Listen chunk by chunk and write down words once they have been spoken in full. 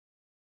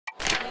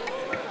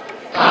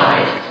Hello,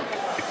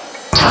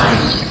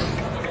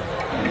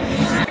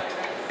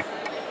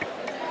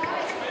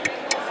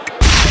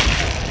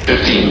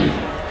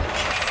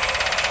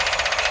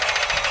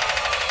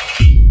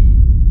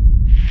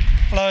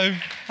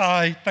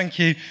 hi, thank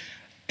you.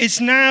 It's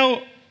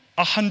now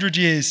 100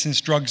 years since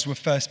drugs were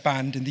first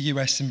banned in the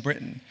US and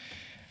Britain.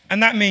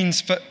 And that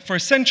means for a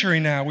century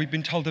now, we've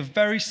been told a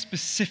very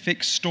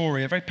specific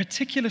story, a very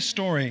particular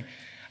story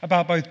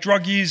about both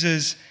drug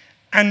users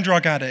and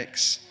drug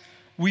addicts.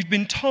 We've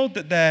been told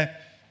that they're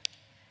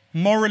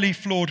morally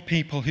flawed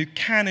people who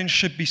can and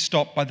should be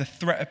stopped by the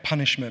threat of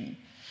punishment.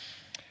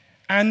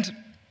 And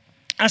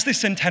as this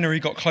centenary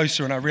got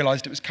closer and I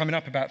realized it was coming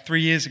up about 3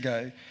 years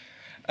ago,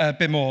 a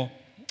bit more,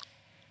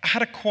 I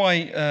had a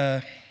quite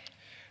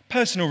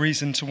personal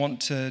reason to want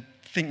to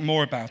think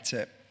more about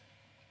it.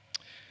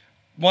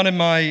 One of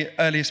my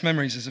earliest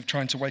memories is of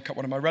trying to wake up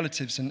one of my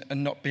relatives and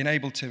not being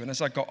able to. And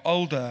as I got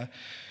older,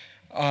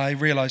 I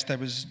realized there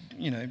was,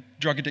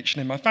 drug addiction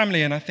in my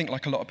family. And I think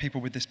like a lot of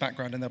people with this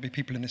background, and there'll be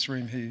people in this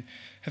room who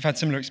have had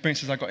similar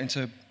experiences, I got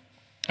into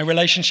a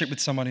relationship with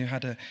someone who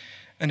had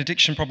an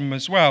addiction problem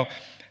as well.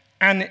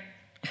 And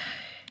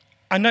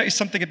I noticed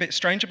something a bit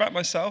strange about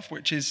myself,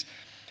 which is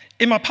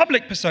in my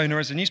public persona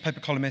as a newspaper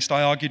columnist,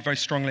 I argued very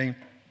strongly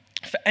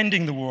for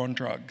ending the war on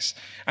drugs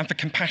and for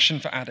compassion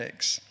for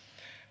addicts.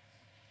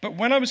 But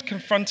when I was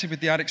confronted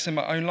with the addicts in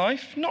my own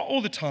life, not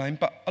all the time,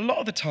 but a lot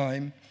of the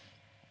time,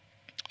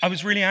 I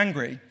was really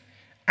angry.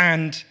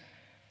 And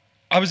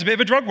I was a bit of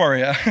a drug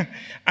warrior.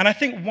 And I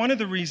think one of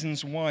the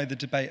reasons why the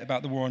debate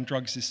about the war on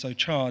drugs is so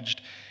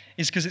charged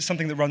is because it's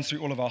something that runs through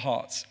all of our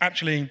hearts.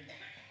 Actually,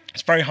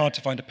 it's very hard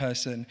to find a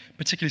person,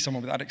 particularly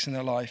someone with addicts in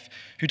their life,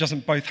 who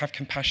doesn't both have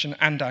compassion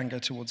and anger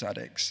towards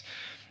addicts.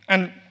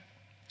 And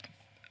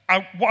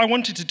what I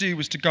wanted to do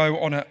was to go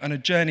on a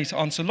journey to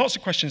answer lots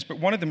of questions, but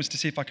one of them was to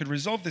see if I could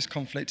resolve this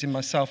conflict in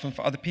myself and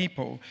for other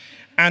people.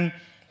 And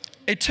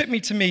it took me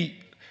to meet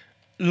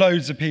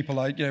loads of people.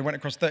 I went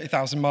across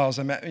 30,000 miles.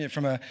 I met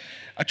from a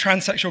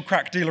transsexual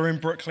crack dealer in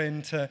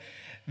Brooklyn to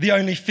the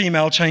only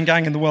female chain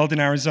gang in the world in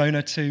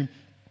Arizona to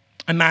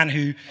a man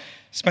who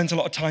spends a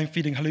lot of time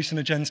feeding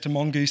hallucinogens to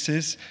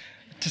mongooses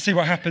to see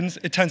what happens.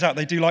 It turns out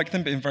they do like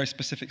them, but in very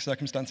specific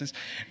circumstances.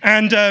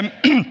 And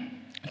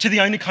to the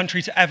only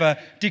country to ever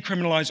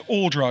decriminalize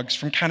all drugs,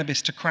 from cannabis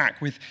to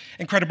crack, with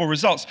incredible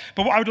results.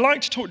 But what I would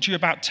like to talk to you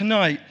about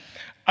tonight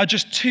are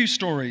just two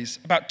stories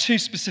about two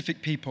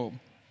specific people.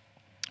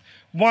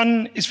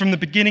 One is from the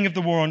beginning of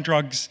the war on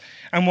drugs,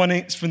 and one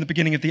is from the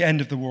beginning of the end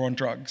of the war on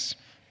drugs.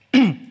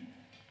 In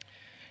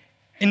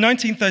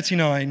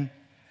 1939,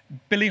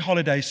 Billie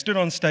Holiday stood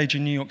on stage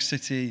in New York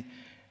City,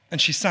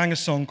 and she sang a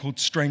song called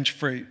Strange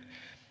Fruit.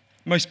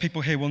 Most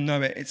people here will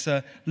know it. It's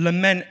a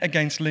lament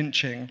against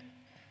lynching.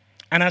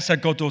 And as her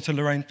goddaughter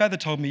Lorraine Feather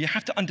told me, you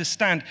have to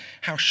understand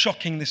how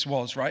shocking this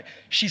was, right?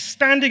 She's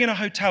standing in a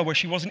hotel where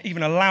she wasn't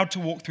even allowed to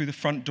walk through the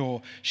front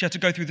door. She had to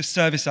go through the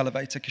service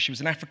elevator because she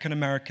was an African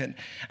American.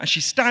 And she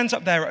stands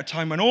up there at a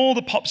time when all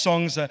the pop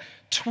songs are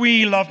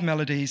twee love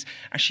melodies,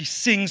 and she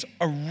sings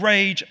a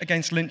rage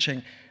against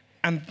lynching.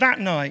 And that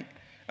night,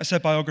 as her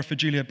biographer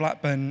Julia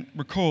Blackburn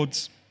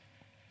records,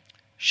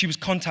 she was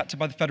contacted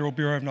by the Federal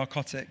Bureau of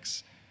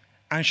Narcotics,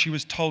 and she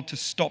was told to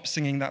stop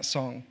singing that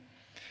song.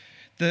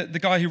 The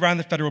guy who ran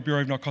the Federal Bureau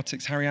of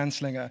Narcotics, Harry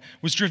Anslinger,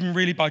 was driven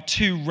really by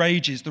two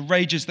rages, the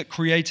rages that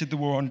created the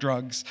war on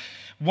drugs.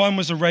 One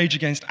was a rage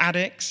against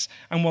addicts,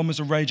 and one was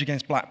a rage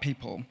against black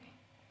people.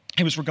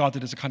 He was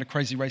regarded as a kind of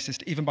crazy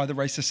racist, even by the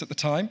racists at the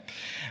time.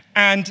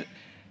 And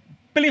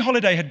Billie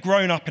Holiday had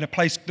grown up in a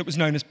place that was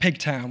known as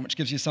Pigtown, which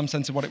gives you some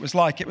sense of what it was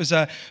like. It was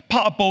a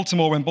part of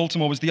Baltimore when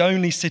Baltimore was the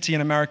only city in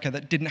America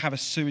that didn't have a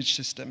sewage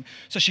system.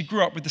 So she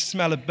grew up with the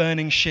smell of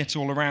burning shit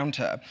all around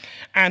her.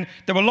 And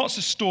there were lots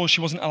of stores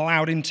she wasn't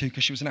allowed into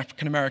because she was an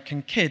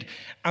African-American kid.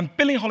 And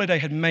Billie Holiday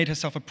had made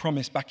herself a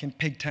promise back in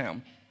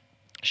Pigtown.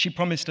 She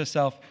promised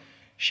herself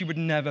she would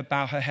never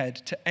bow her head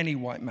to any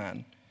white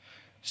man.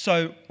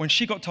 So when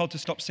she got told to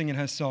stop singing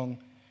her song,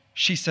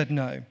 she said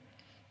no.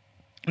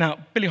 Now,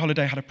 Billie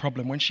Holiday had a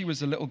problem. When she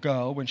was a little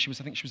girl, I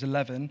think she was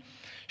 11,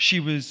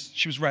 she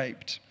was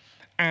raped.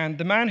 And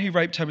the man who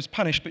raped her was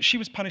punished, but she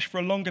was punished for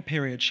a longer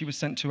period. She was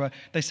sent to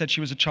they said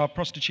she was a child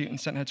prostitute and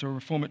sent her to a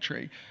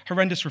reformatory,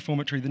 horrendous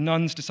reformatory. The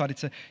nuns decided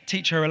to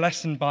teach her a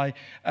lesson by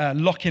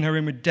locking her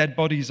in with dead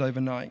bodies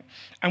overnight.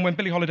 And when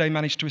Billie Holiday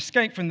managed to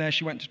escape from there,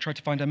 she went to try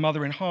to find her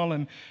mother in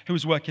Harlem, who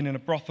was working in a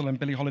brothel, and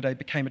Billie Holiday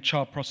became a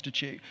child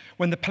prostitute.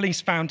 When the police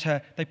found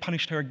her, they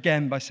punished her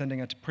again by sending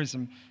her to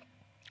prison.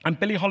 And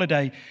Billie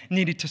Holiday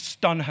needed to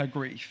stun her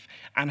grief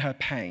and her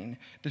pain,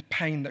 the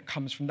pain that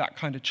comes from that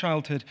kind of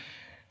childhood.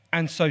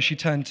 And so she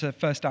turned to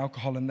first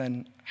alcohol and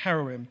then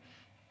heroin.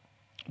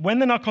 When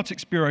the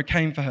Narcotics Bureau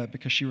came for her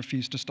because she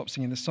refused to stop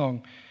singing the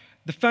song,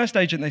 the first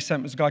agent they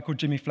sent was a guy called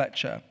Jimmy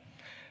Fletcher,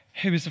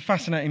 who was a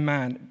fascinating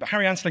man. But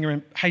Harry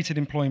Anslinger hated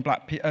employing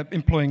black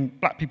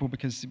people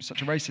because he was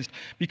such a racist,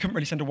 but he couldn't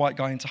really send a white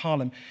guy into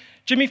Harlem.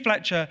 Jimmy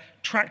Fletcher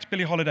tracked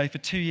Billie Holiday for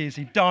 2 years.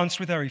 He danced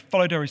with her, he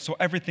followed her, he saw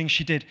everything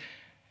she did.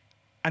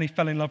 And he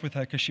fell in love with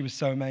her because she was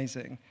so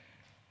amazing.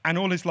 And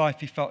all his life,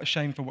 he felt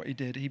ashamed for what he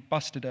did. He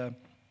busted her.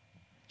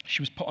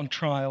 She was put on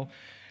trial.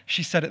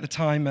 She said at the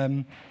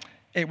time,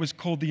 it was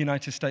called the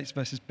United States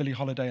versus Billie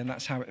Holiday, and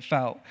that's how it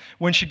felt.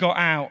 When she got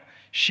out,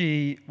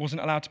 she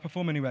wasn't allowed to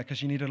perform anywhere because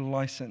she needed a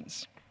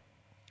license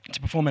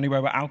to perform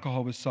anywhere where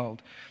alcohol was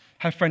sold.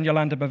 Her friend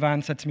Yolanda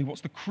Bavan said to me,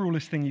 what's the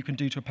cruelest thing you can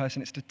do to a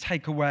person? It's to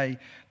take away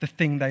the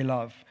thing they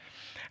love.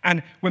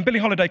 And when Billie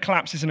Holiday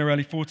collapses in her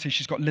early 40s,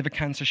 she's got liver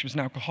cancer, she was an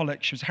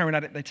alcoholic, she was a heroin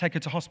addict, they take her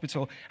to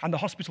hospital, and the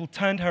hospital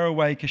turned her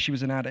away because she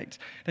was an addict.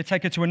 They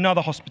take her to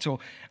another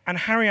hospital, and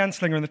Harry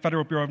Anslinger and the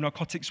Federal Bureau of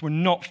Narcotics were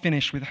not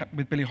finished with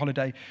Billie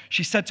Holiday.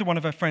 She said to one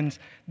of her friends,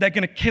 they're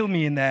going to kill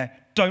me in there,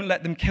 don't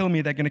let them kill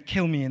me, they're going to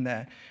kill me in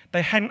there.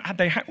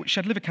 She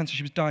had liver cancer,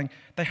 she was dying,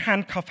 they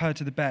handcuff her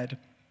to the bed.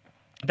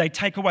 They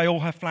take away all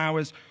her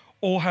flowers,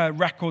 all her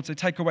records, they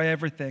take away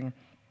everything.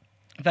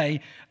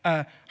 They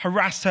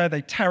harass her,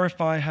 they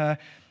terrify her.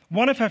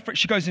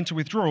 She goes into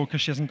withdrawal because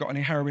she hasn't got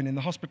any heroin in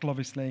the hospital,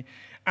 obviously.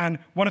 And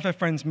one of her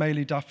friends,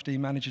 Maylie Dufty,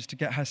 manages to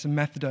get her some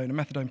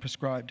methadone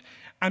prescribed.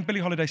 And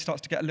Billie Holiday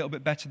starts to get a little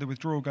bit better, the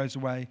withdrawal goes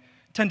away.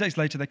 10 days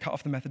later, they cut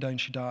off the methadone,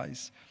 she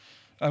dies.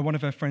 One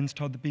of her friends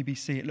told the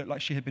BBC it looked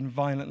like she had been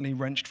violently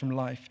wrenched from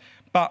life.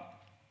 But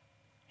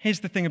here's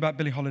the thing about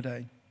Billie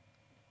Holiday.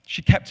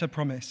 She kept her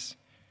promise.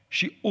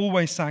 She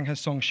always sang her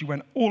song. She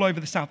went all over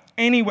the South,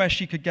 anywhere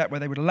she could get where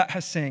they would let her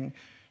sing.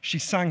 She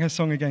sang her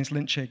song against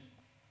lynching,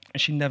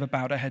 and she never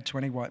bowed her head to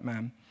any white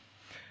man.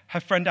 Her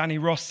friend Annie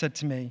Ross said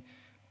to me,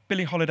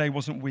 Billie Holiday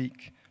wasn't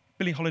weak.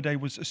 Billie Holiday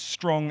was as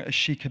strong as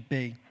she could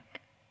be.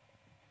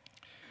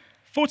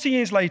 40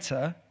 years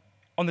later,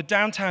 on the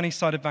downtown east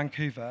side of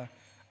Vancouver,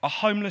 a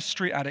homeless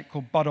street addict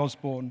called Bud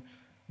Osborne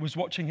was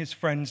watching his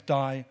friends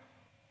die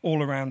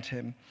all around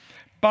him.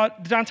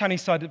 But the downtown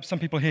east side, some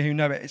people here who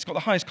know it, it's got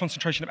the highest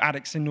concentration of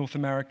addicts in North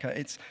America.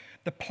 It's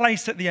the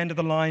place at the end of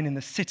the line, in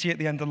the city at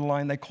the end of the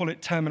line. They call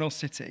it Terminal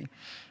City.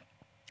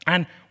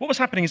 And what was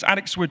happening is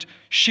addicts would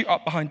shoot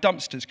up behind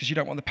dumpsters because you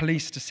don't want the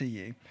police to see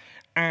you.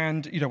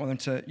 And you don't want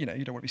them to, you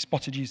don't want to be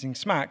spotted using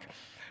smack.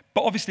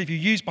 But obviously, if you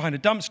use behind a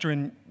dumpster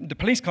and the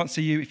police can't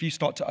see you, if you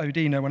start to OD,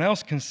 no one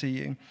else can see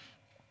you.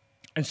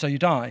 And so you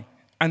die.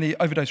 And the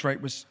overdose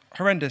rate was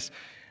horrendous.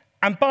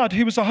 And Bud,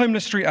 who was a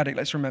homeless street addict,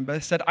 let's remember,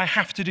 said, I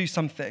have to do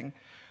something.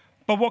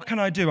 But what can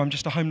I do? I'm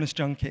just a homeless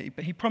junkie.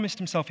 But he promised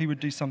himself he would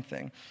do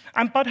something.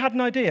 And Bud had an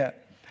idea.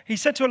 He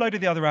said to a load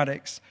of the other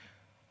addicts,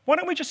 why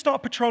don't we just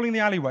start patrolling the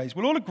alleyways?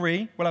 We'll all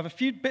agree. We'll have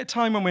a bit of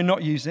time when we're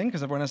not using,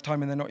 because everyone has time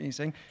when they're not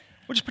using.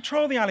 We'll just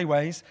patrol the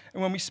alleyways,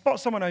 and when we spot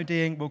someone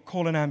ODing, we'll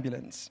call an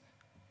ambulance.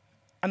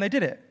 And they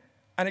did it.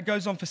 And it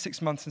goes on for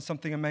 6 months, and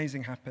something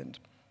amazing happened.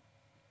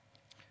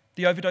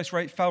 The overdose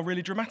rate fell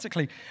really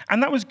dramatically.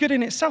 And that was good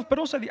in itself, but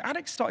also the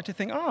addicts started to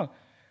think,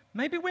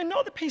 maybe we're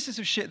not the pieces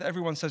of shit that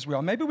everyone says we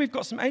are. Maybe we've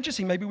got some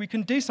agency. Maybe we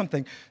can do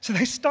something. So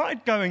they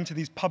started going to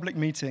these public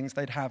meetings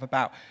they'd have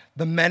about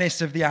the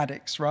menace of the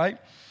addicts, right?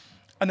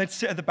 And they'd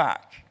sit at the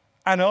back.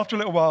 And after a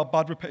little while,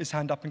 Bud would put his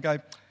hand up and go,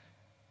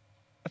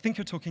 I think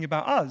you're talking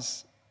about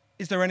us.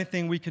 Is there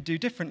anything we could do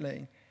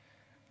differently?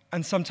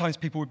 And sometimes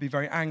people would be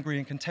very angry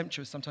and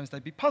contemptuous. Sometimes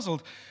they'd be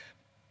puzzled.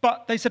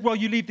 But they said, well,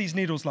 you leave these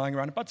needles lying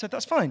around. And Bud said,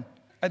 that's fine.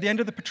 At the end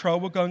of the patrol,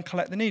 we'll go and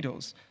collect the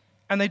needles.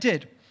 And they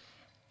did.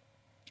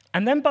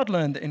 And then Bud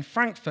learned that in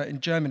Frankfurt,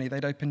 in Germany,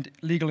 they'd opened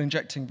legal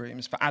injecting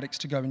rooms for addicts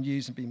to go and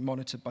use and be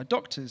monitored by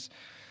doctors.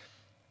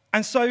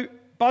 And so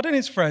Bud and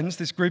his friends,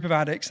 this group of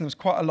addicts, and there was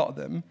quite a lot of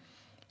them,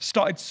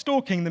 started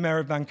stalking the mayor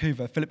of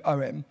Vancouver, Philip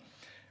Owen,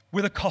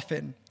 with a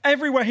coffin.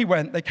 Everywhere he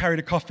went, they carried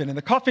a coffin. And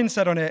the coffin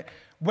said on it,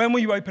 when will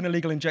you open a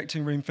legal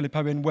injecting room, Philip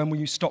Owen? When will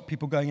you stop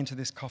people going into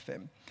this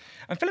coffin?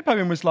 And Philip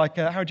Owen was like,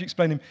 how would you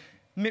explain him?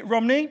 Mitt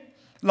Romney?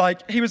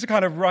 Like, he was a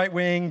kind of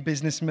right-wing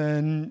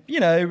businessman,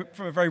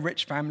 from a very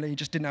rich family,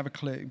 just didn't have a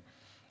clue.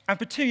 And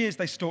for 2 years,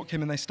 they stalked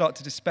him and they start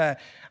to despair.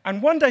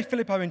 And one day,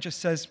 Philip Owen just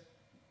says,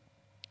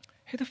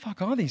 who the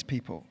fuck are these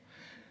people?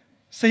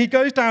 So he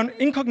goes down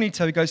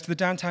incognito, he goes to the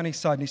downtown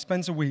east side, and he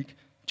spends a week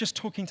just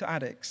talking to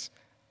addicts.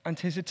 And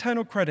to his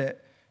eternal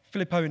credit,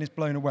 Philip Owen is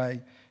blown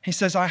away. He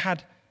says, I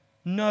had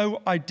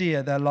no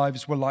idea their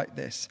lives were like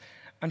this.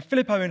 And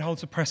Philip Owen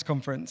holds a press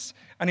conference,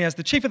 and he has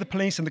the chief of the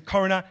police and the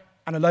coroner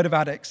and a load of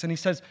addicts, and he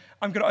says,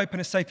 I'm going to open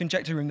a safe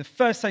injecting room, the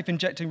first safe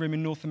injecting room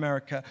in North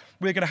America.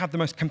 We're going to have the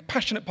most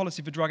compassionate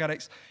policy for drug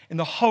addicts in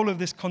the whole of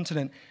this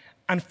continent.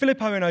 And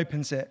Philip Owen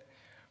opens it,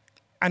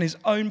 and his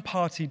own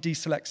party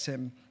deselects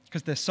him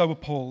because they're so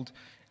appalled,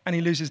 and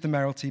he loses the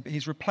mayoralty, but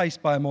he's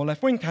replaced by a more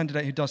left-wing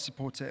candidate who does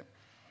support it.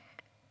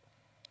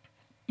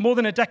 More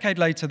than a decade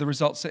later, the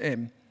results are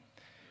in.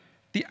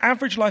 The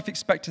average life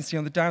expectancy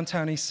on the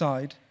downtown east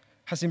side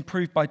has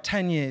improved by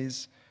 10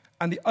 years,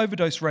 and the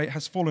overdose rate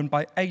has fallen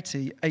by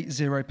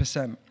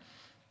 80%.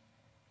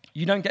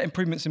 You don't get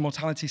improvements in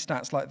mortality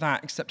stats like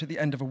that except at the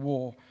end of a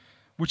war,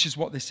 which is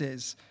what this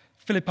is.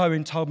 Philip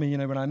Owen told me,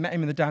 when I met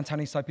him in the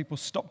downtown east side, people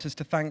stopped us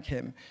to thank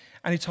him,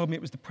 and he told me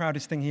it was the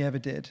proudest thing he ever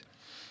did.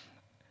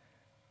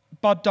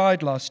 Bud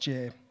died last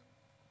year.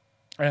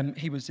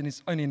 He was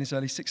only in his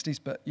early 60s,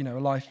 but a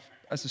life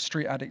as a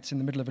street addict in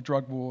the middle of a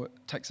drug war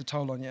takes a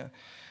toll on you.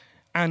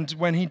 And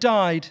when he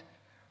died,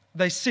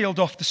 they sealed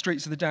off the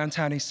streets of the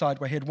downtown east side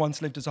where he had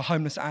once lived as a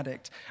homeless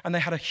addict, and they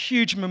had a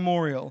huge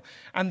memorial,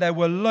 and there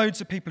were loads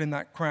of people in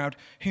that crowd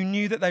who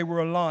knew that they were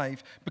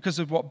alive because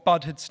of what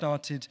Bud had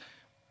started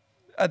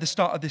at the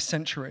start of this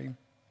century.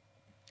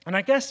 And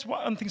I guess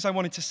one of the things I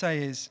wanted to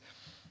say is,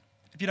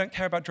 if you don't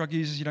care about drug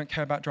users, you don't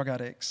care about drug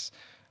addicts.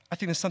 I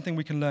think there's something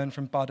we can learn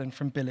from Bud and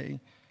from Billie.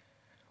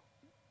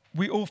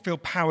 We all feel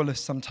powerless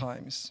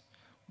sometimes.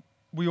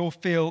 We all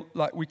feel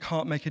like we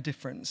can't make a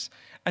difference.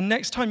 And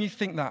next time you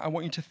think that, I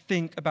want you to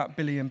think about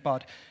Billie and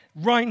Bud.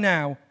 Right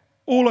now,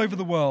 all over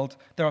the world,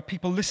 there are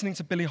people listening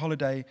to Billie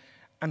Holiday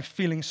and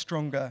feeling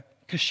stronger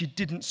because she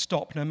didn't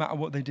stop no matter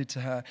what they did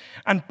to her.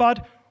 And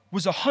Bud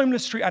was a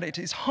homeless street addict.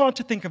 It's hard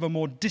to think of a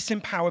more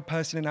disempowered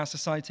person in our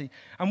society.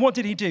 And what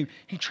did he do?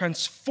 He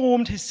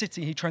transformed his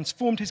city. He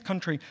transformed his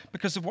country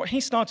because of what he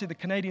started. The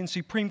Canadian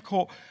Supreme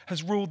Court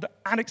has ruled that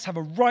addicts have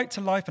a right to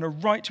life and a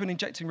right to an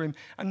injecting room,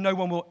 and no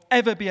one will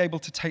ever be able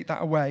to take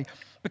that away.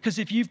 Because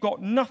if you've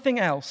got nothing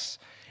else,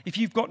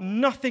 you've got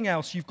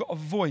a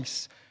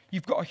voice.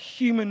 You've got a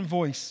human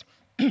voice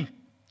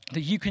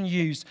that you can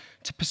use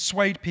to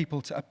persuade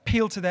people, to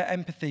appeal to their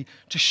empathy,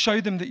 to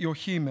show them that you're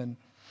human.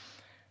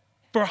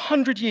 For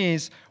 100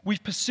 years,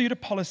 we've pursued a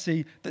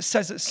policy that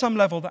says at some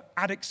level that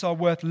addicts are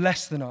worth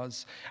less than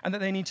us and that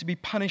they need to be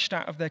punished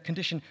out of their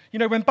condition. You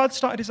know, when Bud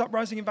started his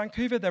uprising in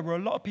Vancouver, there were a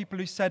lot of people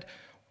who said,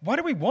 why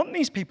do we want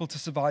these people to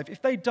survive?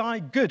 If they die,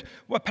 good.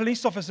 Well, a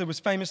police officer was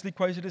famously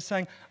quoted as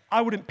saying,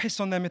 I wouldn't piss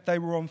on them if they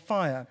were on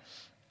fire.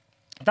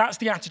 That's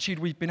the attitude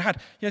we've been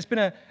had. There's been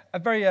a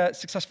very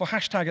successful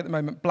hashtag at the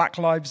moment, Black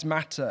Lives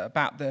Matter,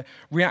 about the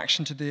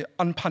reaction to the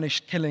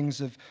unpunished killings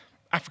of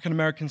African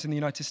Americans in the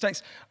United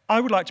States.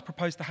 I would like to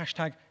propose the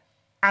hashtag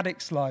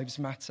Addicts Lives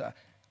Matter.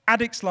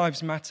 Addicts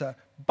Lives Matter.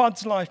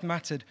 Bud's life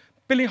mattered.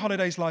 Billie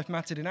Holiday's life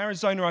mattered. In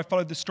Arizona, I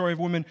followed the story of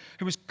a woman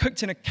who was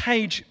cooked in a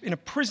cage in a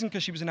prison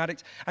because she was an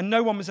addict, and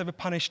no one was ever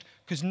punished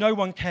because no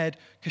one cared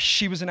because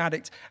she was an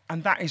addict,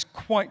 and that is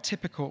quite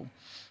typical.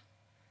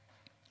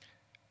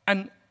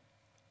 And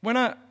when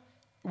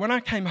I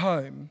came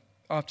home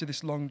after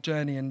this long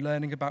journey and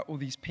learning about all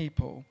these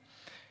people,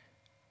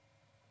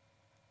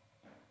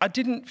 I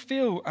didn't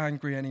feel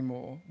angry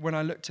anymore when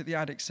I looked at the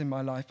addicts in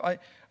my life.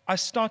 I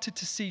started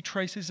to see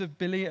traces of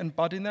Billie and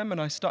Bud in them,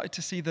 and I started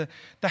to see the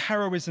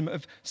heroism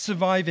of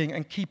surviving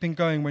and keeping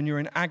going when you're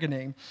in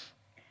agony.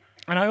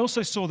 And I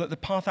also saw that the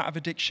path out of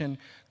addiction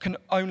can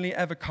only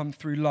ever come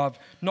through love,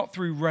 not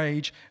through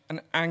rage and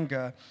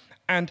anger.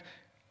 And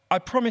I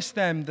promised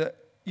them that,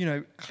 you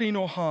know, clean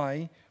or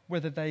high,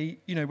 whether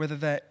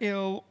they're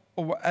ill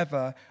or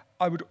whatever,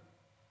 I would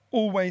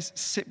always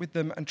sit with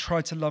them and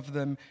try to love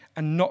them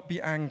and not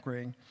be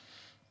angry.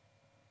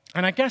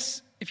 And I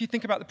guess if you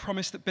think about the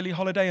promise that Billie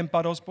Holiday and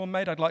Bud Osborne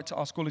made, I'd like to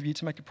ask all of you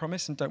to make a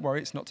promise, and don't worry,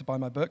 it's not to buy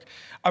my book.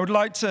 I'd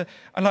like to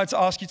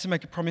ask you to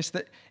make a promise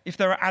that if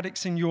there are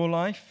addicts in your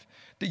life,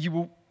 that you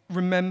will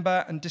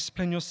remember and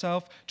discipline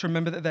yourself to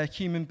remember that they're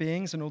human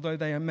beings, and although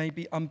they are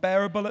maybe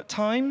unbearable at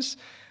times,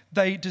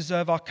 they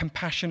deserve our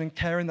compassion and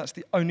care, and that's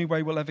the only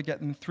way we'll ever get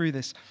them through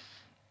this.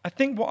 I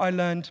think what I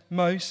learned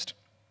most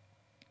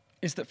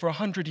is that for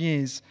 100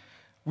 years,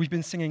 we've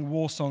been singing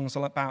war songs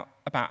about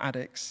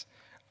addicts,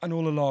 and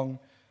all along,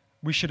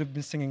 we should have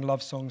been singing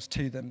love songs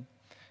to them.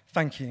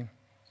 Thank you.